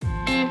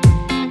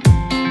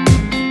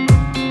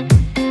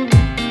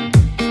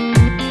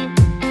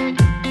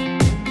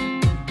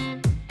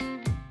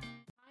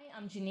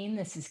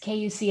This is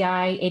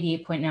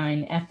KUCI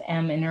 88.9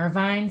 FM in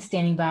Irvine.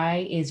 Standing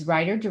by is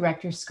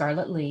writer-director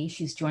Scarlett Lee.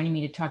 She's joining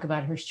me to talk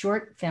about her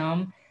short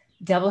film,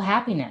 Double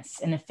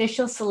Happiness, an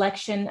official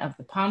selection of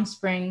the Palm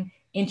Spring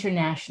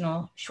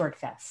International Short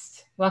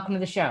Fest. Welcome to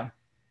the show.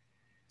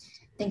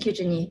 Thank you,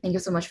 Jenny. Thank you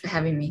so much for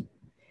having me.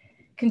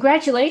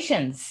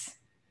 Congratulations.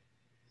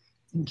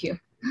 Thank you.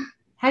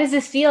 How does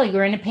this feel?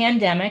 You're in a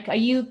pandemic. Are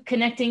you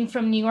connecting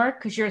from New York?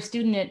 Because you're a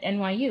student at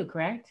NYU,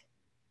 correct?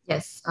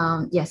 Yes.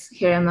 Yes.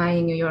 Here am I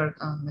in New York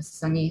on a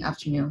sunny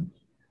afternoon.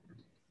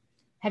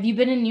 Have you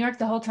been in New York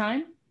the whole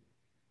time?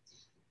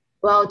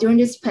 Well, during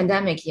this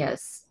pandemic,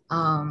 yes.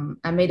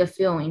 I made a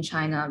film in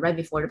China right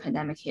before the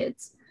pandemic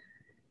hit.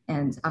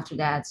 And after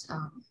that,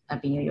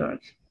 I've been in New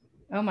York.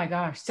 Oh my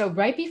gosh. So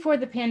right before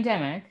the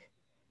pandemic,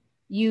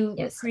 you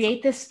Yes.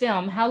 create this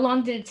film. How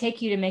long did it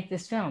take you to make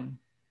this film?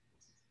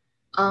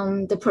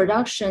 The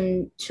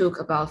production took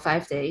about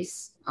 5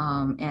 days,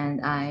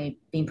 and I've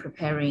been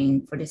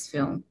preparing for this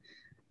film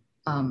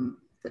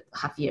the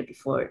half year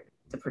before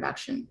the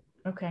production.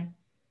 Okay.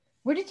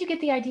 Where did you get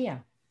the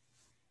idea?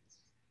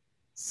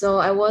 So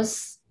I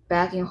was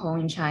back in home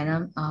in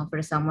China for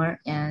the summer,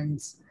 and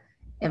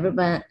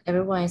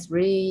everyone is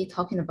really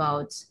talking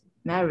about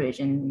marriage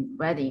and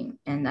wedding,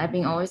 and I've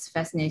been always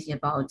fascinated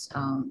about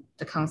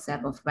the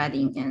concept of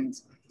wedding. And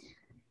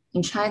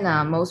in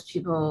China, most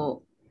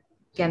people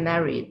get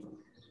married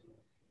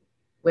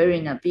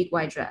wearing a big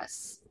white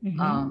dress.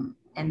 Mm-hmm.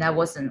 And that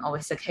wasn't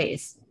always the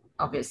case,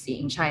 obviously,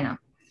 in China.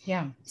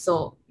 Yeah.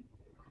 So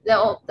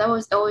that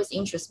was always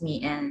interest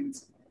me, and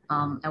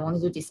I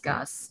wanted to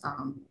discuss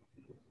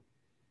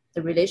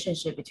the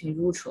relationship between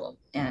ritual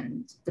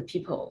and the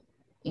people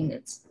in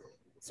it.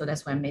 So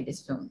that's why I made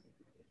this film.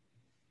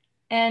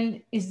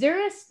 And is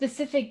there a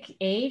specific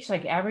age,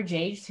 like average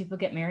age, people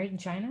get married in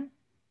China?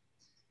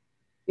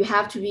 You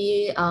have to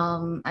be,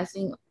 I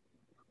think,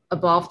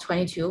 above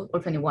 22 or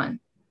 21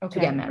 to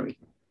get married.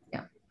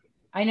 Yeah.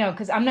 I know,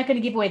 because I'm not going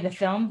to give away the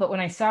film, but when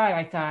I saw it,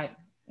 I thought,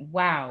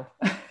 wow.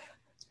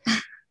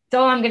 That's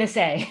all I'm going to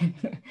say.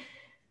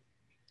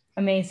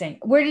 Amazing.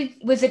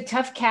 Was it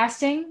tough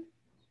casting?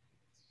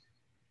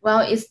 Well,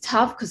 it's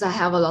tough because I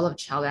have a lot of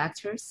child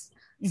actors.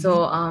 Mm-hmm.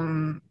 So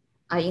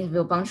I interview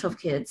a bunch of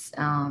kids,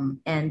 and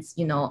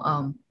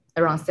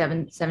around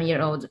 7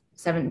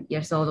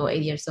 years old or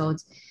 8 years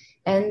old.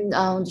 And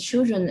the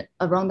children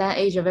around that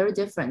age are very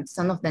different.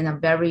 Some of them are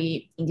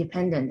very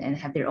independent and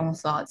have their own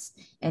thoughts,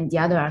 and the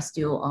other are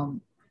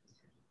still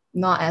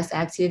not as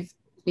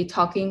actively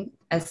talking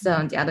as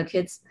the other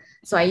kids.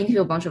 So I interview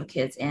a bunch of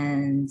kids,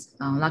 and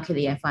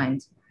luckily I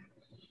find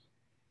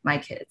my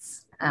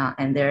kids,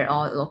 and they're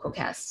all local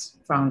casts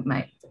from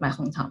my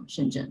hometown,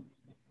 Shenzhen.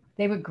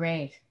 They were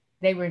great.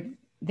 They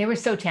were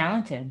so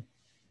talented.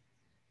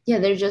 Yeah,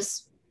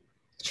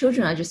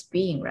 children are just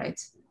being,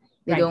 right?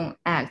 They don't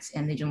act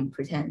and they don't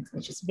pretend.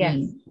 They're just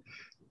being.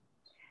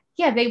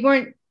 Yeah, they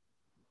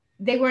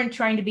weren't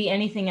trying to be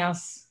anything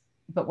else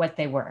but what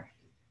they were.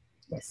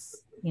 Yes.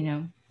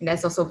 And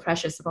that's also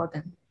precious about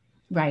them.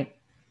 Right.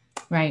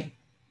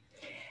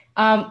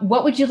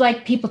 What would you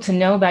like people to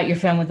know about your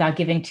film without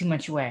giving too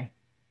much away?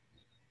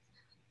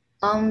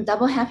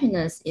 Double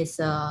Happiness is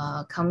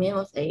a coming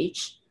of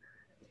age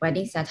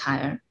wedding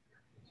satire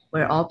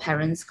where all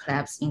parents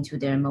collapse into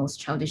their most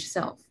childish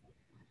self.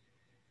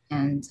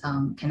 And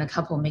can a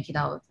couple make it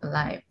out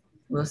alive?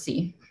 We'll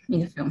see in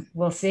the film.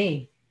 We'll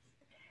see.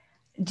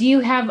 Do you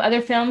have other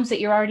films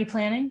that you're already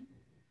planning?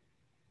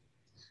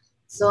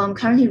 So I'm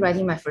currently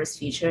writing my first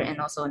feature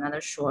and also another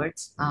short.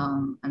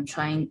 I'm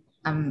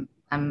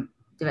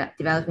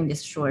developing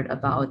this short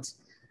about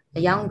a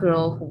young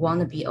girl who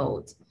wants to be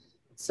old.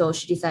 So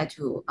she decided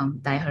to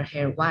dye her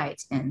hair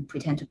white and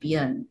pretend to be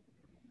an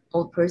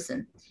old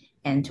person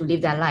and to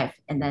live that life,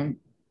 and then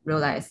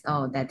realize,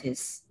 that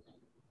is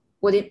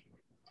what it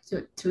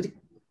to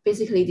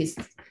basically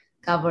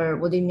discover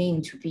what it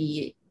means to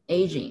be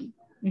aging.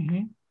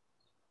 Mm-hmm.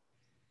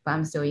 But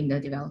I'm still in the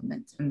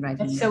development and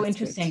writing. That's so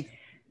interesting,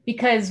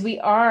 because we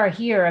are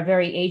here a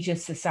very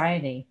ageist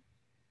society.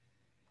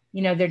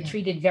 They're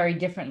treated very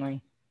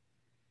differently.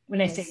 When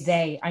I say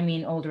they, I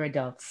mean older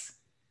adults.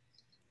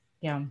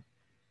 Yeah.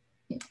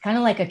 Kind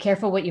of like a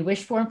Careful What You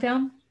Wish For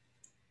film.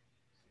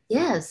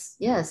 Yes.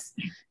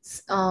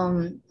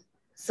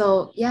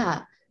 So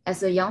yeah.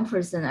 As a young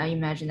person, I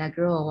imagine that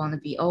girl want to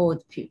be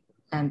old,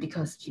 and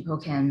because people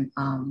can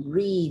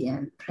read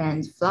and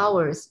plant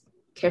flowers,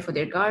 care for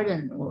their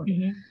garden,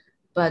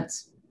 but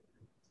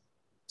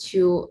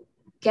to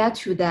get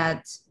to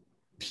that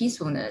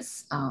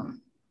peacefulness,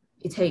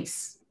 it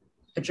takes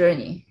a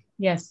journey.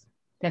 Yes,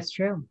 that's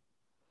true.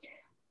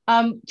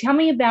 Tell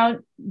me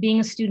about being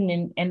a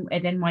student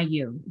at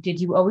NYU.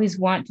 Did you always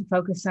want to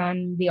focus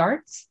on the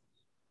arts?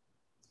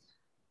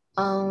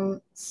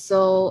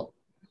 So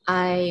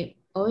I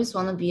always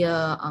want to be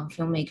a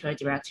filmmaker,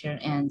 director,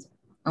 and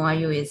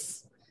NYU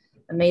is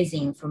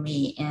amazing for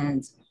me,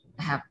 and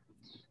I have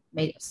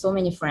made so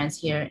many friends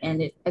here.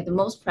 And the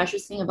most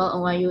precious thing about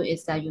NYU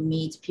is that you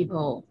meet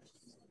people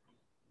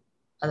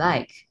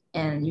alike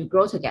and you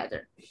grow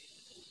together.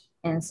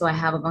 And so I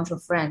have a bunch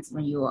of friends.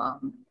 When you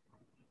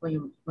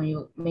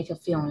make a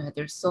film,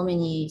 there's so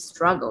many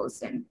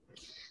struggles and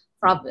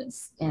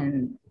problems,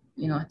 and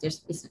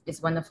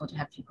it's wonderful to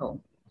have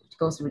people to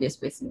go through this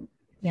with me.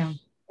 Yeah.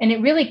 And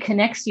it really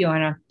connects you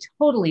on a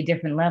totally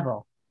different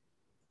level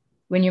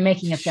when you're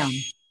making a film.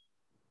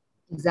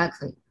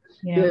 Exactly.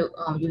 Yeah.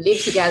 You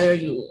live together,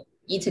 you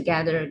eat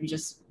together, you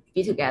just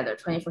be together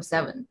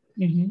 24/7.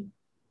 Mm-hmm.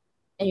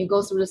 And you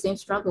go through the same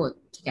struggle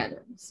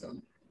together. So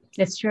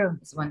that's true.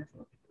 It's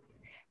wonderful.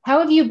 How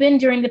have you been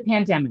during the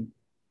pandemic?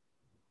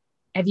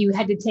 Have you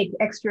had to take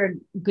extra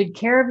good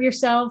care of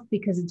yourself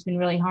because it's been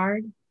really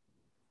hard?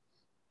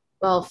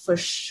 Well, for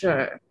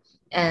sure.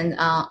 And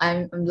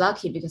I'm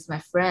lucky because my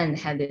friend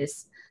had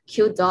this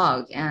cute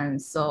dog,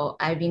 and so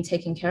I've been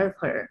taking care of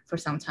her for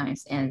some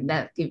times, and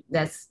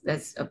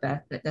that's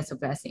a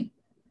blessing.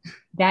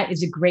 That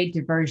is a great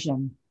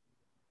diversion.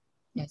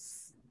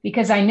 Yes.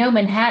 Because I know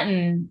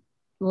Manhattan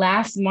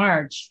last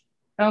March,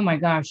 oh my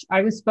gosh,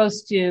 I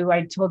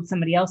told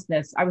somebody else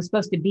this, I was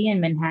supposed to be in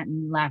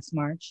Manhattan last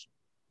March.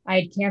 I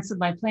had canceled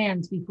my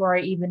plans before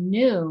I even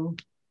knew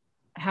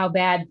how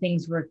bad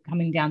things were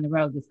coming down the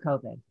road with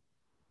COVID.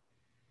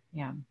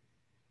 Yeah.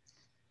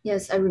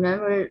 Yes, I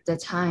remember the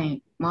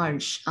time,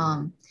 March.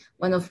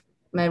 One of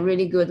my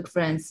really good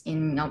friends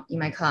in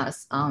my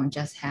class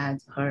just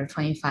had her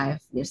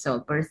 25 years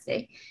old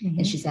birthday. Mm-hmm.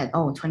 And she said,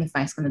 oh,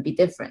 25 is going to be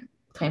different.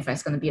 25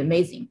 is going to be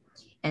amazing.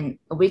 And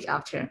a week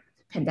after,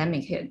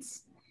 pandemic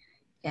hits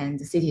and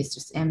the city is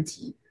just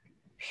empty.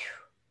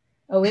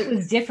 Oh, it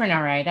was different.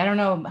 All right. I don't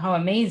know how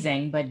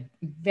amazing, but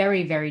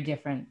very, very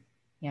different.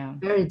 Yeah.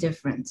 Very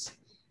different.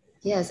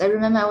 Yes, I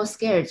remember I was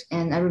scared.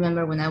 And I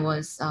remember when I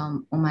was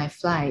on my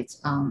flight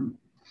from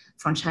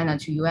China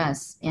to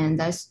US, and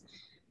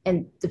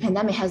the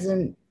pandemic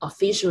hasn't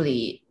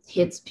officially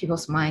hit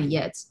people's mind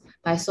yet.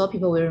 But I saw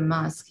people wearing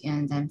masks,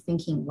 and I'm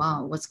thinking,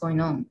 wow, what's going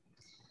on?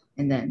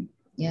 And then,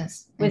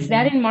 yes. Was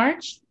that in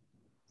March?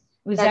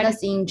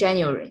 That's in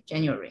January.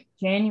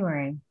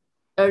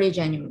 Early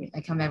January. I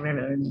come back very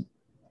early.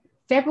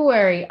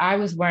 February, I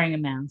was wearing a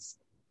mask.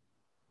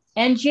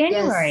 And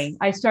January, yes.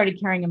 I started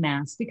carrying a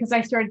mask because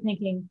I started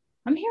thinking,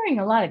 I'm hearing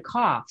a lot of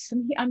coughs.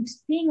 I'm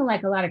seeing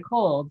like a lot of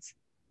colds.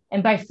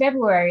 And by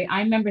February,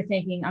 I remember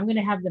thinking, I'm going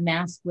to have the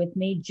mask with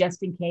me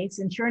just in case.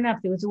 And sure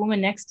enough, there was a woman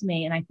next to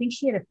me, and I think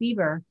she had a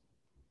fever.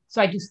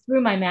 So I just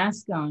threw my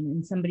mask on,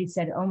 and somebody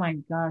said, oh my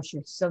gosh,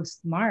 you're so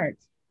smart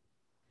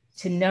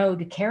to know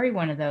to carry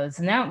one of those.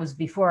 And that was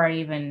before I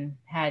even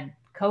had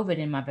COVID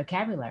in my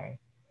vocabulary.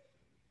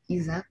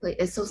 Exactly.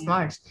 It's so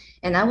smart.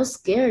 And I was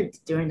scared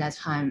during that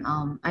time.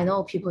 I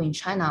know people in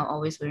China are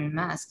always wearing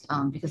masks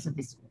because of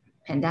this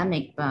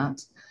pandemic,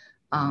 but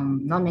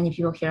not many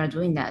people here are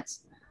doing that.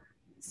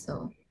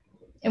 So.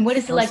 And what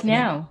is it like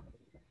now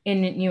in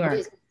New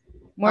York?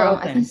 More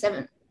open. I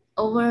think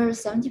over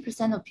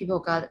 70% of people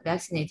got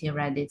vaccinated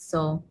already.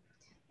 So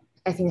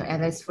I think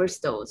at least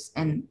first dose,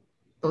 and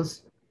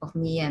both of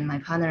me and my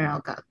partner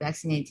all got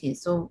vaccinated.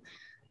 So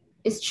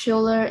it's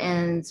chiller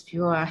and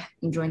people are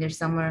enjoying their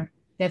summer.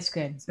 That's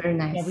good. It's very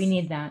nice. Yeah, we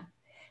need that.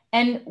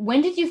 And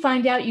when did you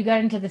find out you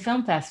got into the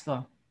film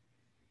festival?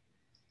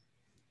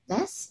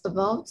 That's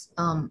about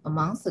a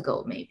month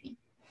ago, maybe.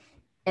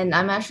 And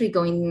I'm actually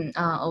going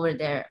over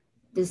there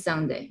this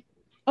Sunday.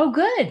 Oh,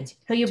 good.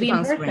 So you'll be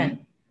in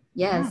person.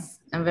 Yes,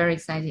 yeah. I'm very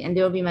excited. And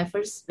there will be my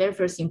very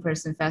first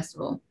in-person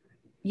festival.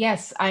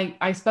 Yes,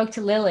 I spoke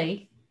to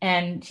Lily,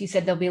 and she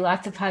said there'll be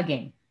lots of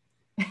hugging.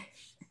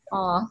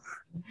 Oh,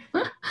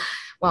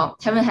 well,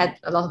 haven't had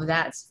a lot of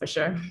that for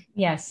sure.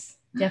 Yes,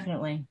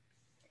 definitely.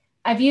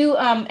 Have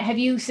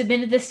you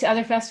submitted this to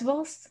other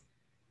festivals?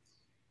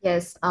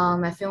 Yes,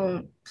 my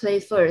film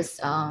played first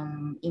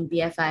in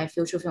BFI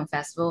Future Film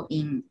Festival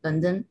in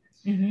London,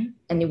 and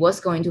it was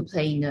going to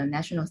play in the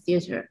National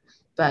Theatre,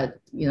 but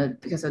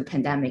because of the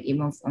pandemic, it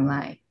moved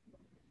online.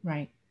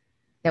 Right.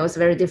 That was a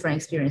very different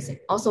experience.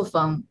 Also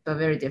fun, but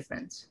very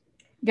different.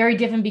 Very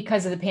different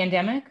because of the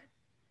pandemic?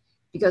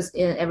 Because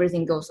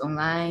everything goes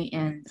online,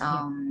 and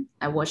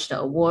I watch the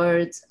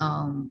awards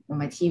on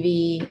my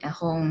TV at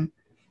home.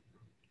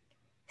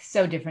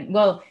 So different.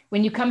 Well,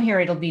 when you come here,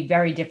 it'll be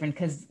very different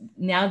because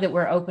now that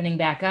we're opening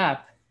back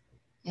up,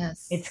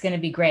 yes, it's going to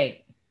be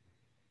great.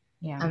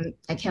 Yeah.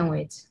 I can't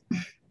wait.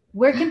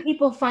 Where can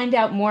people find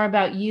out more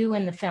about you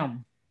and the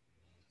film?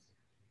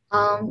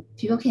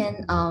 People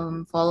can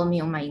follow me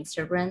on my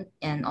Instagram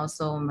and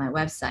also my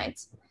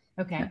website.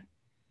 Okay.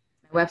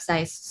 My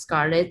website is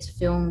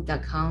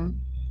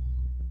scarlettfilm.com,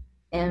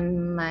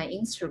 and my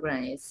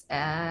Instagram is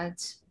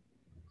at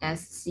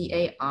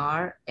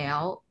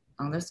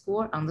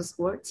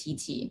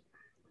SCARL__TT.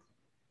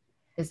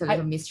 It's a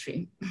little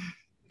mystery.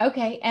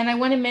 Okay. And I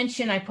want to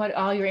mention, I put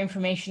all your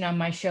information on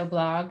my show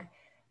blog,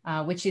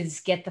 which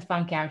is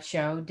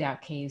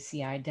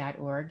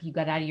getthefunkoutshow.kuci.org. You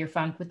got out of your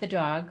funk with the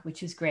dog,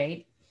 which is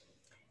great.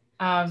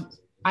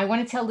 I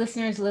want to tell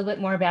listeners a little bit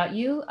more about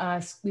you.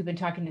 We've been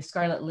talking to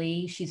Scarlett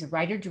Li. She's a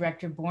writer,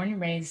 director, born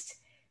and raised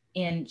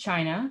in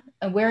China.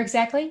 Where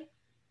exactly?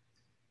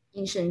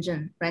 In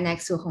Shenzhen, right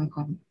next to Hong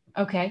Kong.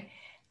 Okay.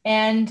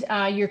 And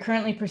you're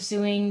currently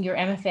pursuing your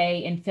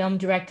MFA in film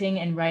directing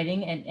and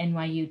writing at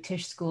NYU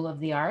Tisch School of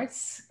the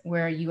Arts,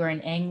 where you are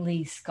an Ang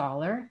Lee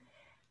Scholar.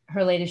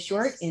 Her latest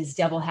short is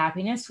Double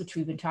Happiness, which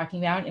we've been talking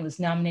about. It was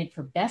nominated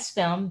for Best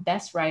Film,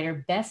 Best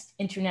Writer, Best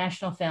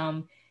International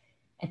Film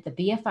at the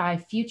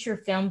BFI Future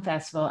Film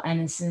Festival,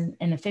 and is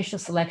an official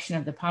selection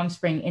of the Palm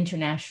Spring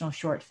International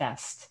Short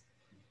Fest.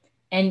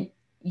 And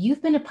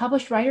you've been a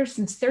published writer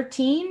since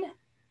 13?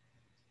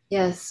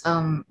 Yes,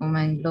 on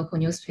my local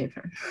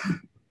newspaper.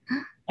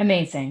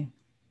 Amazing.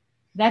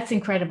 That's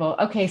incredible.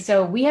 Okay,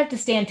 so we have to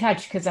stay in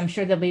touch because I'm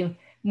sure there'll be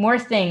more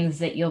things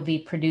that you'll be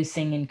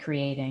producing and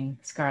creating,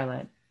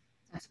 Scarlett.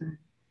 Definitely.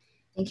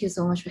 Thank you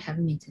so much for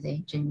having me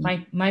today,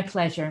 Jenny. My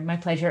pleasure. My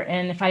pleasure.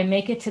 And if I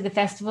make it to the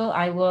festival,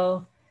 I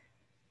will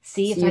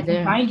see if I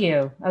can find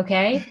you.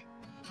 Okay?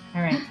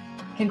 All right.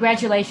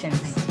 Congratulations.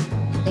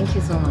 Thank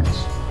you so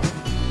much.